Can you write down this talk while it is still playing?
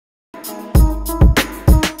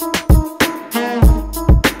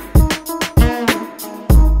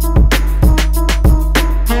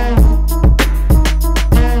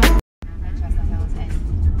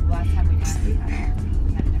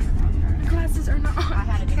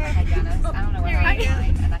I don't know where I'm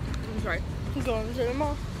going. I'm sorry. I'm going to the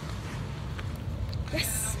mall.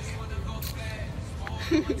 Yes.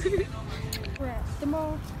 We're at the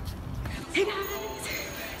mall. Hey guys.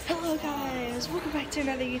 Hello guys. Welcome back to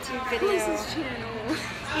another YouTube video. This channel.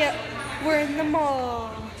 Yep. We're in the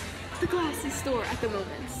mall. The glasses store at the moment.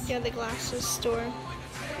 Yeah, the glasses store.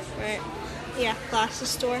 Right. Yeah, glasses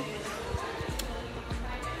store.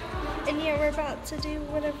 And yeah, we're about to do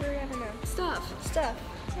whatever, I don't know. Stuff.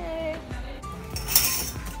 Hey.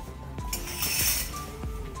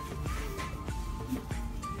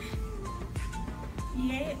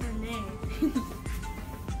 Yay or nay?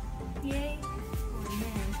 Yay or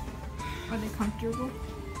nay? Are they comfortable?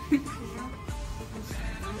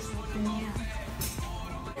 Yeah.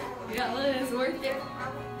 Yeah, Liz, work it.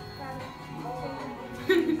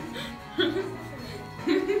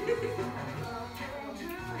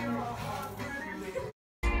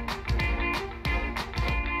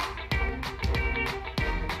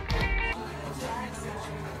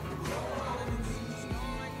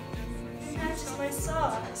 Matches my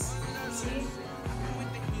socks. See?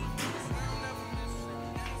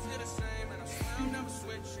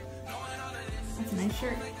 That's a nice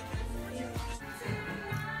shirt.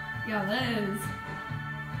 Yeah, Liz.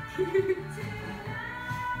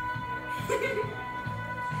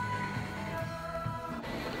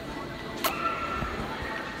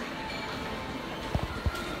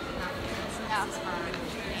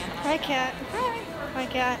 Hi, cat. Hi. Hi,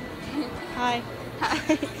 cat. Hi.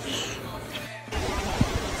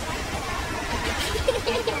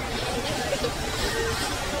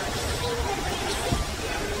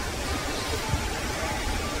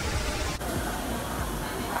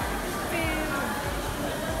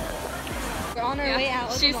 We're on our way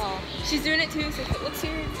out of the mall. She's doing it too, so if it looks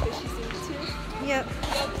weird, so she's doing it too. Yep.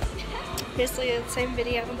 Basically the same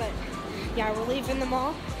video, but yeah, we're leaving the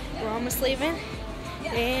mall. We're almost leaving.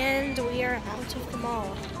 And we are out of the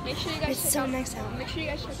mall. Make sure you guys It's so nice out. Make sure you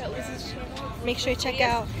guys check out Liz's channel. Make sure you check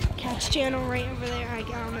out Kat's channel right over there. I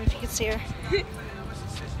don't know if you can see her.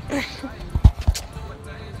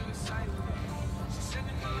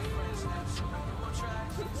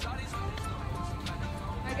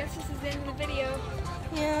 I guess this is the end of the video.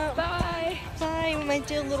 Yeah. Bye. Bye. We might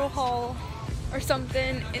do a little haul. Or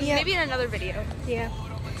something, and Yeah. maybe in another video. Yeah.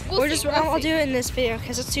 We'll Or see, I'll see. do it in this video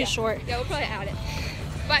because it's too short. Yeah, we'll probably add it.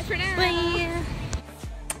 Bye for now. Bye.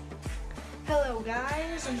 Hello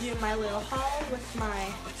guys, I'm doing my little haul with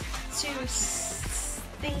my two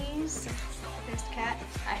thingies. There's the cat.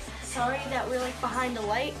 Sorry that we're like behind a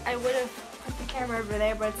light. I would have put the camera over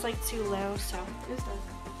there, but it's like too low, so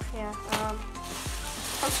yeah.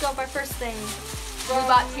 Let's go with my first thing. We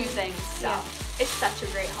bought two things, so Yeah. it's such a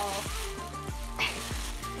great haul.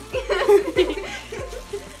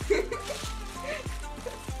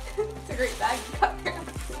 It's a great bag to cover.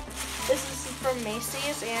 This is from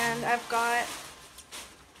Macy's, and I've got,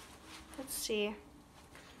 let's see,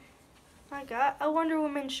 I got a Wonder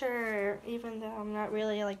Woman shirt, even though I'm not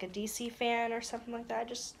really like a DC fan or something like that. I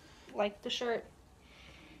just like the shirt.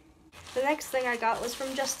 The next thing I got was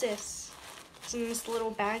from Justice. It's in this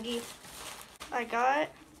little baggie. I got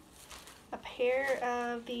a pair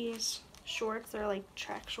of these shorts. They're like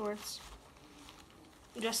track shorts.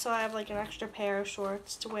 Just so I have like an extra pair of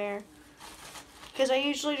shorts to wear. Because I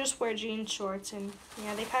usually just wear jean shorts, and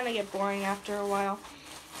yeah, they kind of get boring after a while.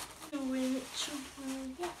 Chewing it,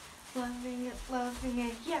 yeah. Loving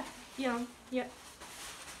it, yeah. Yum, yeah.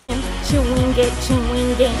 Chewing it,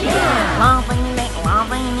 yeah.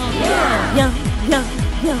 Loving it,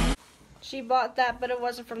 yeah. She bought that, but it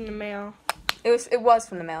wasn't from the mail. It was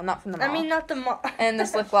from the mail, not from the mall. I mean, not the mall. And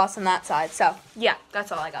this lip gloss on that side. So yeah,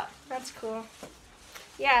 that's all I got. That's cool.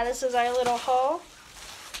 Yeah, this is our little haul.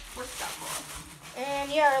 What's that for?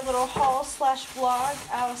 And yeah, our little haul / vlog.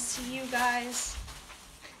 I'll see you guys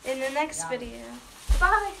in the next video.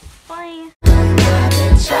 Bye. Bye. I've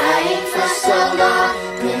been trying for so long,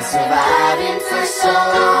 been surviving for so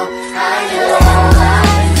long. I know.